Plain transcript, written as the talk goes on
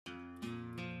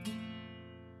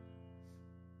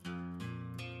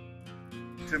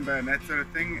timber and that sort of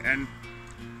thing. And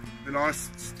the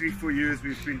last 3-4 years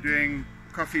we've been doing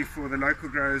coffee for the local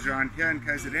growers around here in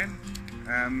KZN,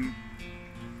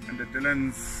 under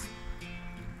Dylan's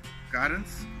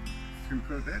guidance, if you can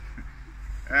call it that.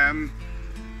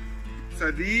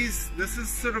 So this is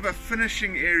sort of a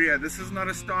finishing area. This is not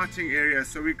a starting area.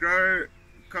 So we grow,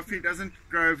 coffee doesn't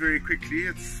grow very quickly.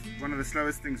 It's one of the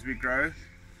slowest things we grow.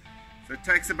 So it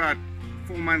takes about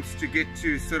 4 months to get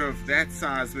to sort of that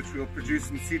size, which we'll produce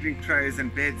in seedling trays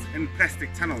and beds in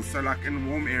plastic tunnels, so like in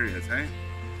warm areas, so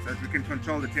that we can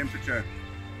control the temperature.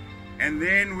 And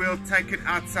then we'll take it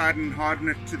outside and harden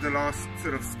it to the last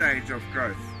sort of stage of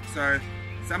growth. So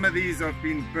some of these have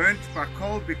been burnt by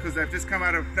cold because they've just come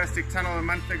out of a plastic tunnel a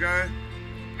month ago,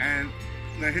 and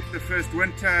they hit the first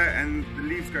winter and the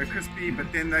leaves go crispy,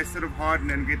 but then they sort of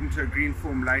harden and get into a green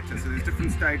form later. So there's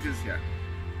different stages here.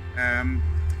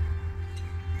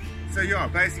 So yeah,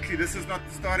 basically this is not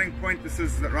the starting point, this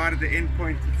is right at the end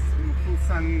point. It's in the full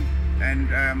sun, and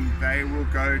they will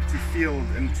go to field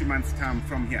in 2 months' time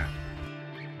from here.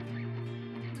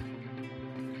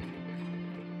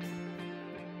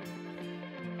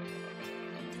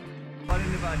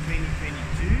 In about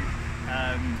 2022,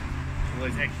 it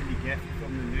was actually Gratton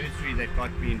from the nursery that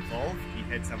got me involved. He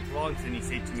had some plants and he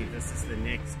said to me, this is the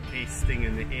next best thing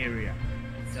in the area.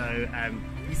 So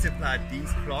he supplied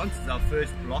these plants. It's our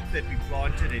first block that we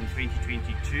planted in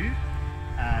 2022,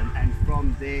 and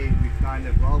from there we kind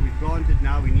of, well, we planted,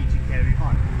 now we need to carry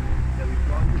on. So we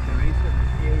planted the rest of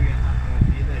this area up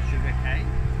near the sugar cane.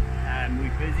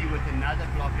 We're busy with another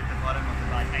block at the bottom of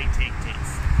about 8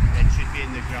 hectares that should be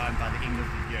in the ground by the end of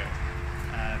the year.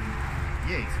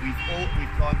 Yes, we've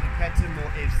planted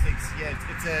Catamore F6 here.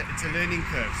 It's a learning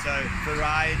curve, so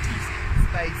varieties,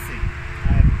 spacing,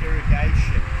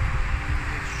 irrigation,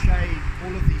 shade,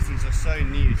 all of these things are so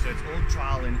new, so it's all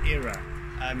trial and error.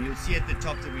 You'll see at the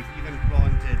top that we've even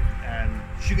planted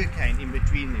sugarcane in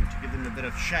between them to give them a bit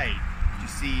of shade to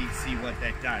see what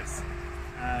that does.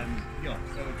 Yeah,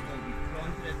 so we've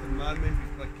planted at the moment,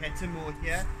 we've got Catamore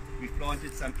here, we've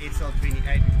planted some SL28,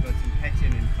 we've got some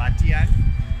Patian and Batian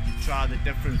to try the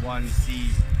different ones,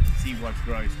 see what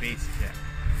grows best here.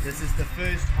 This is the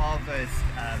first harvest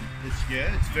this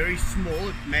year. It's very small,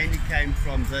 it mainly came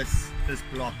from this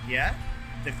block here.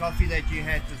 The coffee that you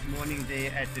had this morning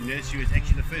there at the nursery was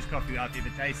actually the first coffee I've ever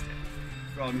tasted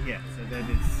from here. So that's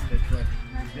what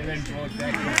Dylan brought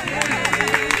back this morning.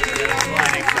 That's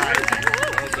quite exciting.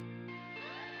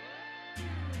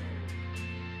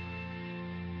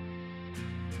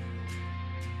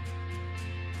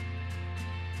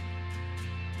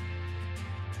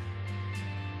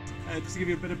 Just to give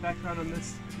you a bit of background on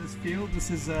this field, this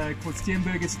is called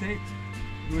Steenberg Estate.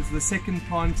 It was the second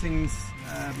plantings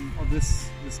of this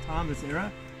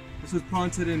era. This was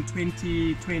planted in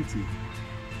 2020.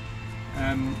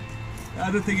 The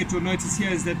other thing that you'll notice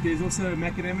here is that there's also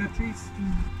macadamia trees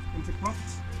intercropped.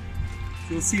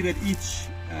 So you'll see that each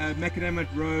macadamia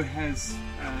row has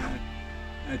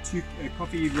a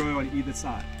coffee row on either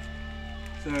side.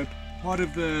 So part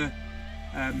of the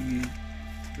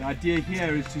idea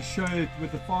here is to show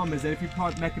with the farmers that if you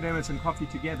plant macadamias and coffee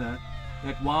together,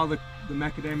 that while the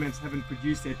macadamias haven't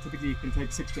produced yet, typically it can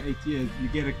take 6 to 8 years, you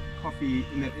get a coffee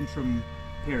in that interim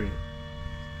period,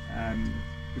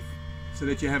 so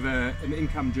that you have an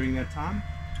income during that time.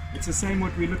 It's the same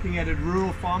what we're looking at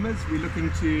rural farmers. We're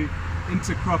looking to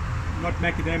intercrop not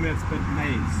macadamias but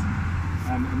maize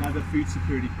and other food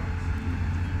security crops.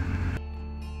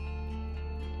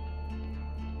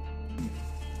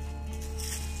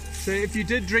 So if you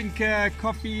did drink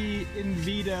coffee in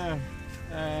Vida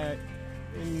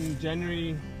in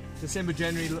December,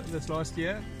 January this last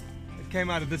year, it came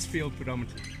out of this field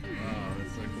predominantly. Wow,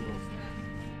 that's so cool.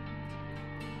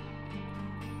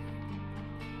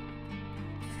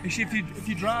 Actually, if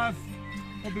you drive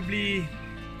probably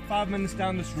 5 minutes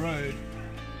down this road,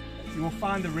 you will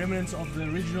find the remnants of the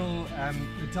original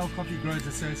Natal Coffee Growers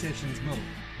Association's mill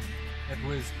that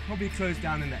was probably closed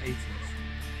down in the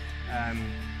 80s.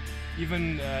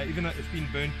 Even though it's been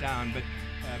burnt down, but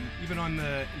even on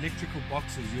the electrical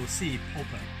boxes you'll see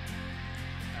pulper.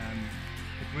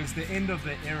 It was the end of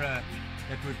the era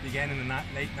that began in the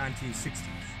late 1960s.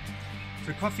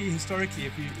 So coffee, historically,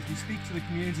 if you speak to the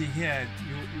community here,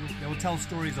 they will tell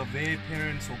stories of their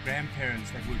parents or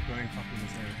grandparents that were growing coffee in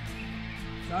this area.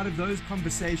 So out of those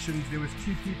conversations, there was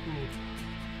two people,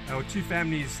 or two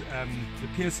families, the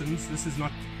Pearsons. This is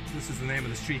the name of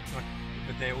the street, but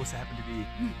they also happen to be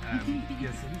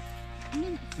Pearsons.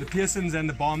 The Pearsons and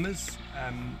the Balmers.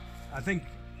 I think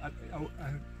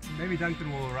maybe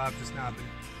Duncan will arrive just now, but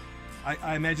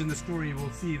I imagine the story you will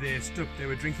see there, Stoop, they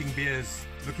were drinking beers,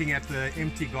 looking at the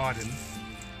empty gardens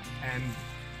and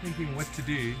thinking what to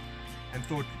do, and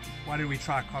thought, why don't we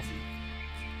try coffee?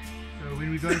 So when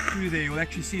we go through there, you'll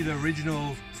actually see the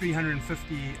original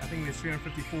 350, I think there's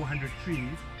 350, 400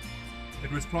 trees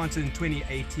that was planted in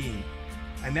 2018.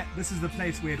 And this is the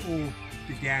place where it all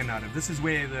began out of. This is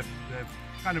where the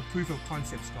kind of proof of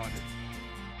concept started.